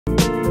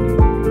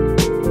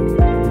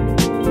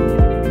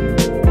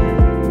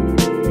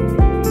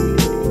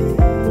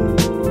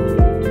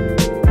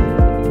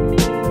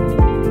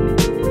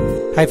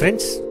Hi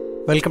friends,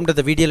 welcome to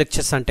the video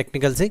lectures on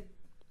Technical C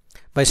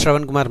by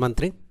Shravan Kumar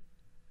Manthri.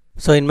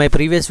 So in my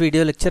previous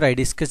video lecture I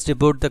discussed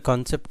about the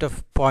concept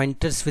of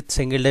pointers with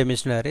single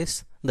dimensional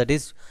arrays, that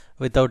is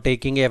without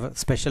taking a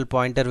special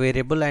pointer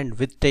variable and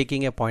with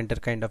taking a pointer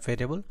kind of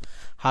variable,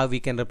 how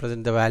we can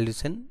represent the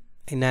values in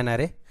an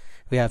array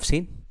we have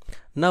seen.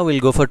 Now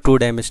we'll go for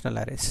two-dimensional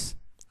arrays.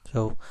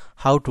 So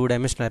how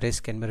two-dimensional arrays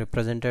can be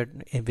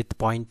represented with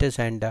pointers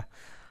and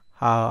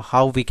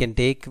how we can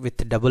take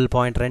with double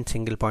pointer and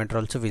single pointer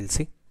also we'll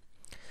see.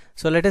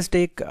 So let us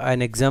take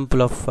an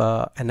example of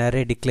an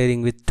array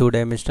declaring with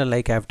two-dimensional,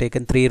 like I have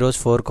taken 3 rows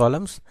 4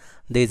 columns.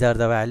 These are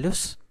the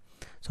values.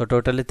 So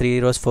totally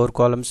 3 rows 4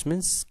 columns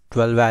means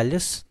 12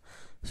 values.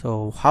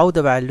 So how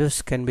the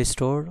values can be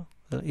stored?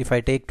 If I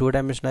take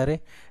two-dimensional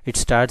array, it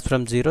starts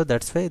from 0,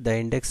 that's why the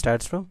index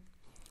starts from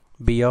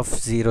b of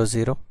 0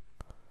 0.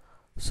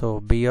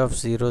 So b of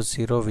 0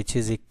 0 which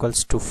is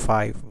equals to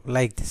 5,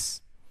 like this.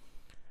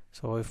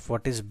 So if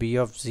what is b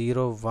of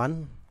 0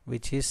 1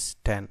 which is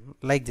 10,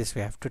 like this we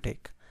have to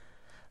take.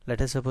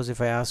 Let us suppose if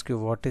I ask you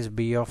what is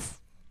b of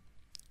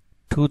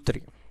 2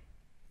 3,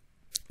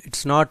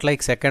 it's not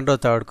like second row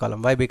third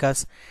column. Why?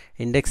 Because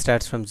index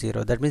starts from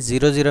 0. That means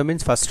 0 0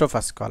 means first row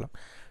first column,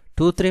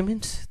 2 3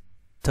 means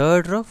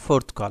third row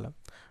fourth column.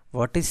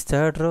 What is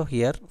third row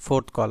here?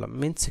 Fourth column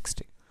means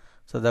 60.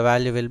 So the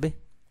value will be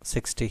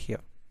 60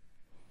 here.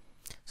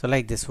 So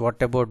like this. What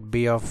about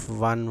b of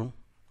 1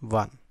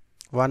 1?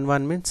 1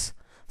 1 means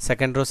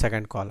second row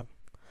second column.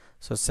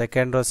 So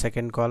second row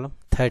second column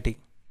 30.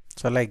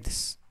 So like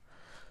this.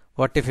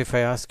 What if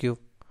I ask you,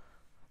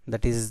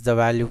 that is the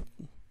value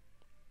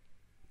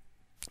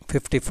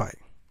 55?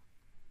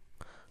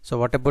 So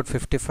what about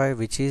 55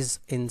 which is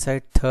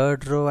inside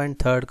third row and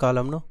third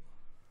column, no?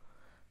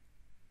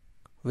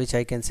 Which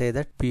I can say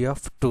that b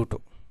of 2 2.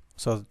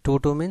 So 2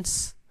 2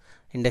 means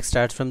index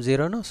starts from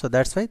 0, no? So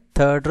that's why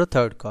third row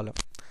third column.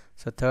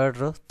 So third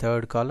row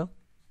third column,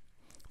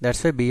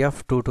 that's why b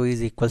of 2 2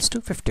 is equals to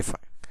 55.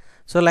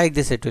 So like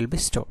this it will be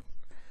stored.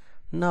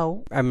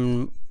 Now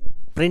I'm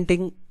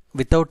printing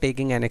without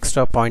taking an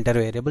extra pointer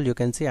variable. You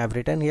can see I've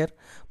written here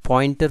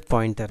pointer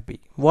b.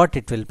 What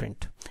it will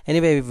print?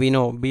 Anyway, we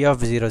know b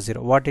of 0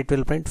 0. What it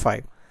will print?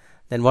 5.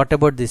 Then what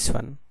about this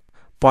one?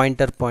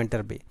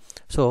 Pointer b.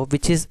 So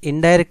which is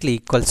indirectly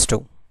equals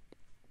to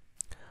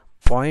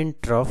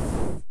pointer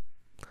of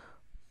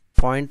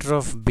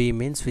b,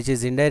 means which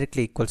is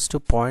indirectly equals to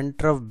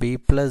pointer of b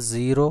plus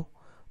 0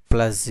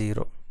 plus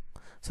 0.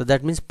 So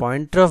that means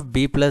pointer of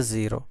b plus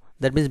 0.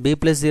 That means b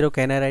plus 0,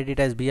 can I write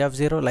it as b of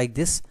 0 like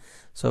this?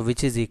 So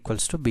which is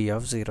equals to b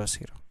of 0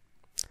 0.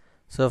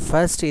 So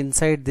first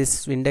inside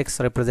this index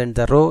represent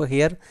the row,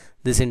 here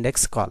this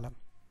index column.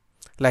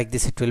 Like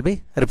this it will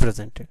be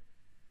represented.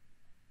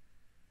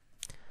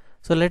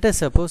 So let us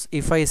suppose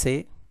if I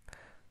say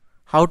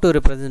how to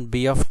represent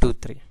b of 2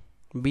 3.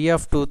 b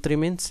of 2 3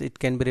 means it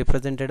can be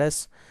represented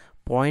as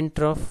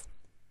pointer of,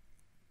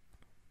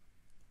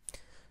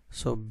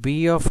 so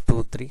b of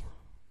 2 3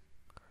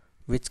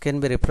 which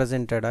can be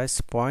represented as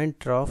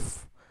pointer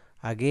of,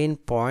 again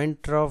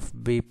pointer of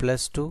b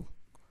plus 2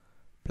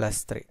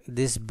 plus 3.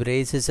 These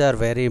braces are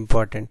very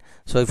important.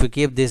 So if you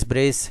keep this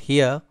brace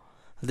here,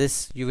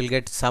 this you will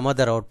get some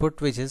other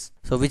output which is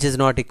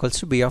not equals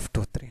to b of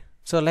 2 3.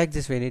 So like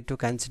this we need to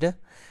consider,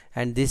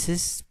 and this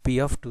is b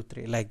of 2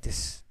 3 like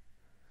this.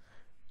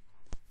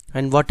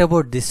 And what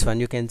about this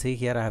one? You can see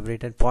here I have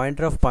written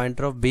pointer of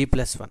b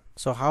plus 1.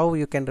 So how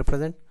you can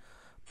represent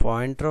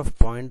pointer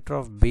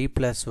of b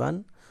plus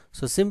 1?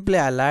 So simply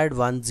I'll add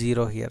 1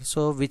 0 here.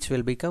 So which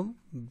will become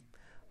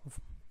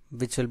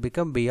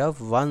b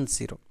of 1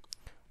 0.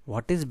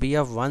 What is b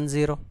of 1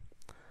 0?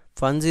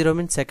 1 0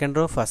 means second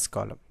row first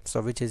column.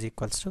 So which is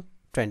equals to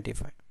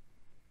 25.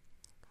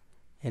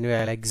 Anyway,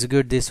 I'll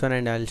execute this one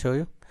and I'll show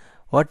you.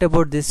 What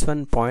about this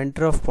one?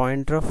 Pointer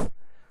of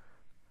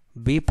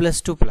b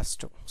plus 2 plus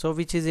 2. So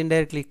which is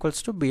indirectly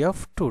equals to b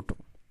of 2 2.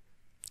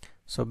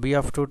 So b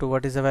of 2 2,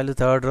 what is the value?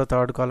 Third row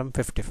third column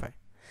 55.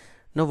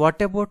 Now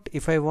what about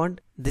if I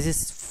want, this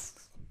is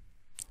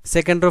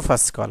second row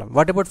first column.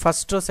 What about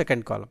first row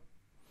second column?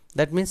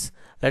 That means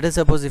let us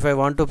suppose if I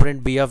want to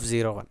print b of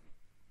 0 1.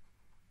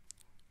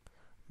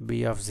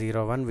 b of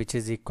 0 1 which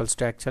is equals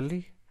to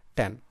actually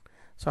 10.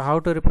 So how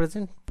to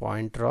represent?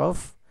 Pointer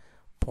of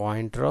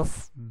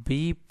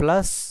b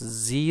plus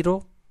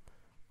 0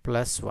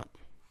 plus 1.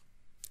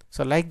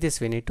 So like this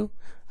we need to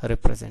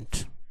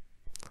represent.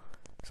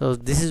 So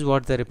this is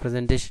what the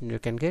representation you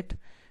can get,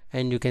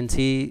 and we can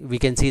see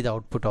the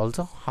output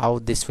also, how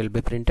this will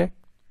be printed.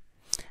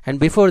 And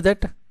before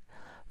that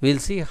we'll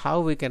see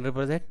how we can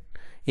represent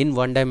in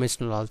one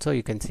dimensional also.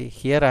 You can see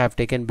here I have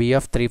taken b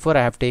of 3 4.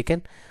 I have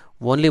taken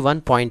only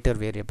one pointer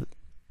variable,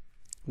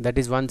 that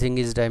is one thing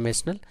is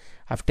dimensional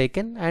I have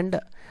taken, and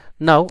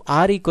now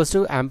r equals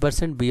to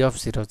ampersand b of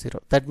 0 0.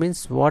 That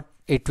means what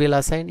it will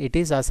assign? It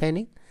is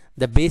assigning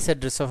the base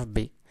address of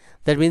b.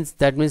 That means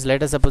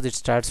let us suppose it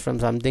starts from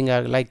something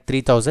like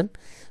 3000.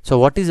 So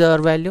what is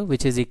our value?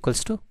 Which is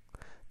equals to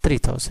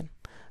 3000.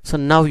 So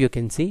now you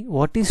can see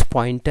what is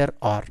pointer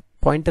r.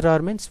 Pointer R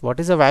means what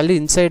is the value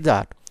inside the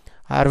R?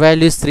 R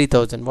value is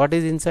 3000. What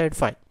is inside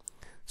 5?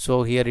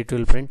 So here it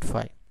will print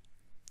 5.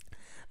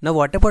 Now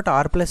what about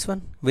R plus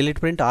 1? Will it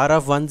print R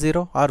of 10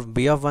 or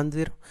B of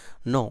 10?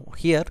 No.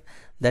 Here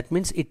that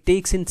means it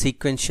takes in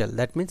sequential.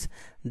 That means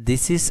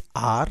this is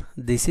R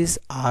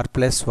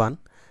plus 1,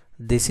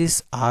 this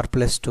is R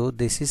plus 2,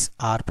 this is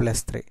R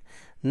plus 3.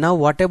 Now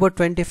what about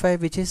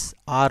 25, which is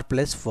R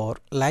plus 4?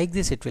 Like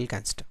this it will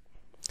consider.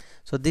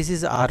 So this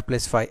is R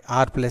plus 5,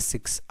 R plus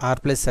 6, R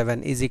plus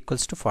 7 is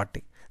equals to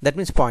 40. That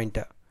means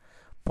pointer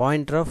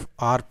of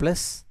R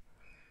plus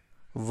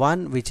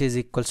 1, which is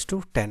equals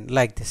to 10,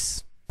 like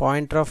this.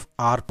 Pointer of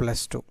R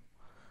plus 2,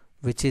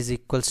 which is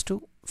equals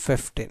to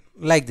 15,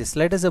 like this.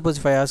 Let us suppose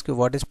if I ask you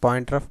what is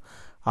pointer of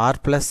R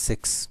plus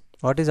 6.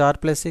 What is R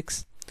plus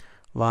 6?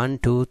 1,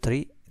 2,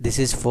 3, this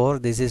is 4,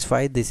 this is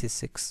 5, this is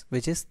 6,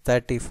 which is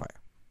 35.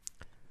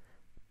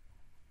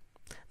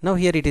 Now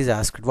here it is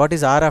asked what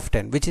is R of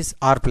 10, which is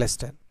R plus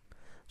 10.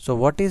 So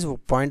what is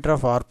pointer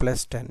of R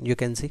plus 10? You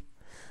can see.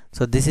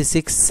 So this is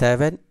 6,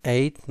 7,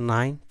 8,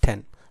 9,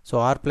 10. So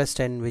R plus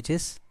 10, which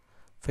is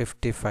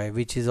 55,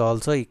 which is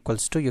also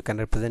equals to, you can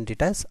represent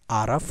it as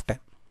R of 10.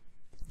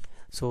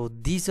 So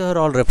these are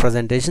all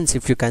representations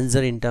if you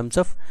consider in terms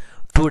of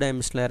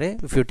two-dimensional array.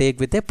 If you take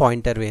with a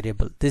pointer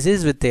variable, this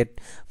is with a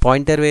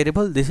pointer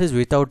variable, this is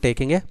without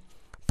taking a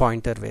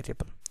pointer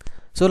variable.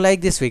 So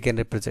like this we can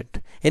represent.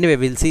 Anyway,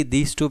 we'll see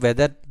these two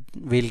whether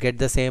we'll get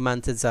the same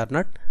answers or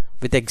not.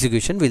 With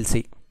execution we'll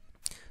see.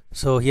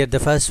 So here the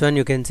first one,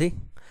 you can see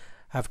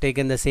I've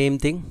taken the same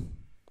thing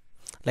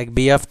like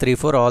B of 3,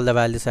 4, all the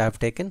values I have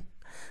taken.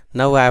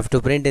 Now I have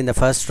to print in the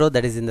first row,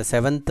 that is in the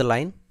 7th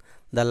line,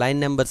 the line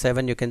number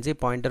 7, you can see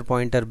pointer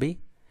B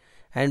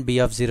and B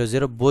of 0,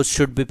 0, both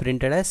should be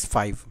printed as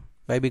 5.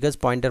 Why? Because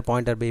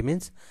pointer B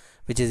means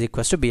which is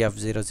equals to B of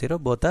 0, 0,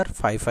 both are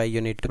 5, 5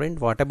 you need to print.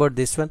 What about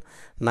this one?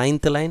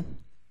 9th line,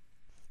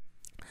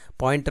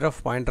 pointer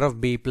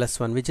of B plus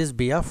 1, which is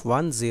B of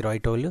 1, 0, I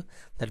told you.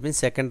 That means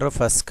second row,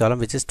 first column,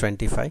 which is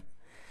 25.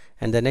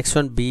 And the next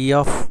one, B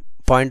of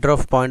pointer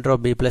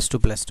of B plus 2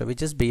 plus 2,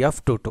 which is B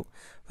of 2, 2,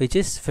 which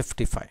is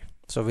 55.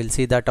 So we'll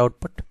see that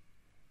output.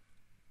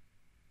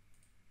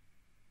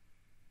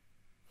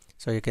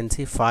 So you can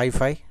see 5,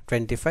 5,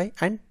 25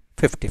 and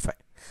 55.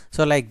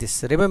 So like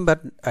this,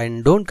 remember,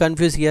 and don't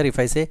confuse here. If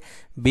I say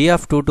B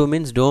of 2, 2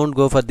 means don't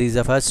go for this is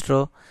the first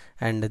row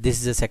and this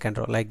is the second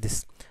row, like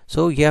this.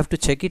 So you have to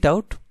check it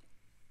out.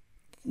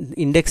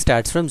 Index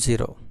starts from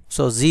 0.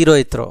 So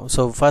 0th row.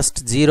 So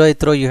first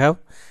 0th row you have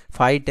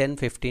 5, 10,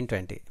 15,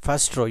 20.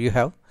 First row you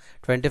have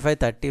 25,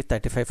 30,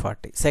 35,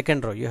 40.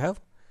 Second row you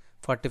have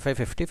 45,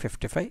 50,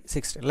 55,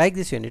 60. Like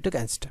this you need to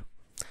consider.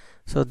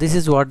 So this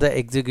is what the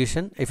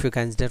execution if you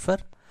consider for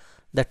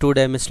the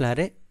two-dimensional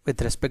array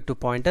with respect to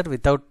pointer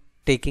without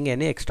taking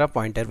any extra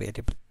pointer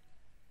variable.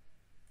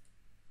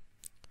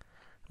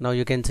 Now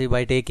you can see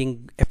by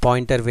taking a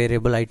pointer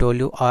variable, I told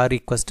you R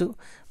equals to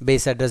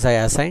base address I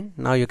assigned.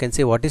 Now you can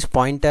see what is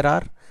pointer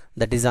R,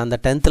 that is on the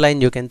 10th line.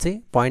 You can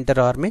see pointer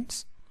R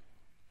means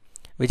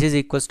which is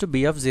equals to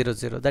B of 0,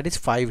 0, that is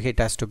 5 it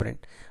has to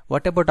print.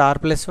 What about R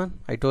plus 1?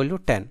 I told you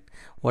 10.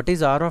 What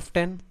is R of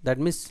 10? That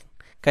means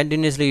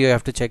continuously you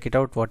have to check it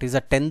out what is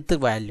the 10th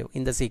value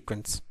in the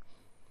sequence.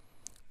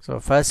 So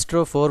first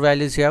row 4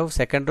 values you have,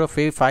 second row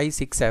 5,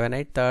 6, 7,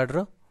 8, third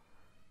row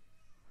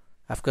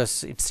of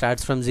course it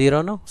starts from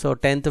 0 now. So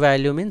 10th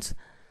value means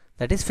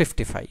that is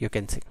 55, you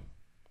can see.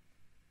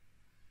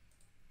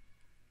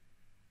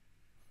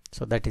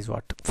 So that is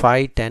what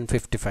 5, 10,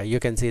 55, you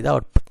can see the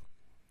output.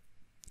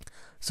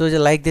 So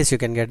like this you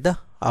can get the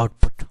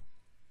output.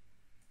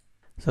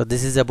 So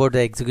this is about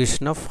the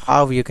execution of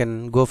how you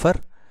can go for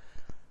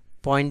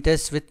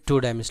pointers with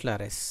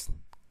two-dimensional arrays.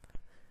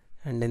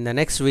 And in the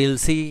next we will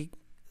see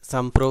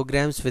some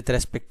programs with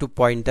respect to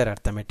pointer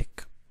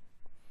arithmetic.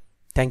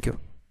 Thank you.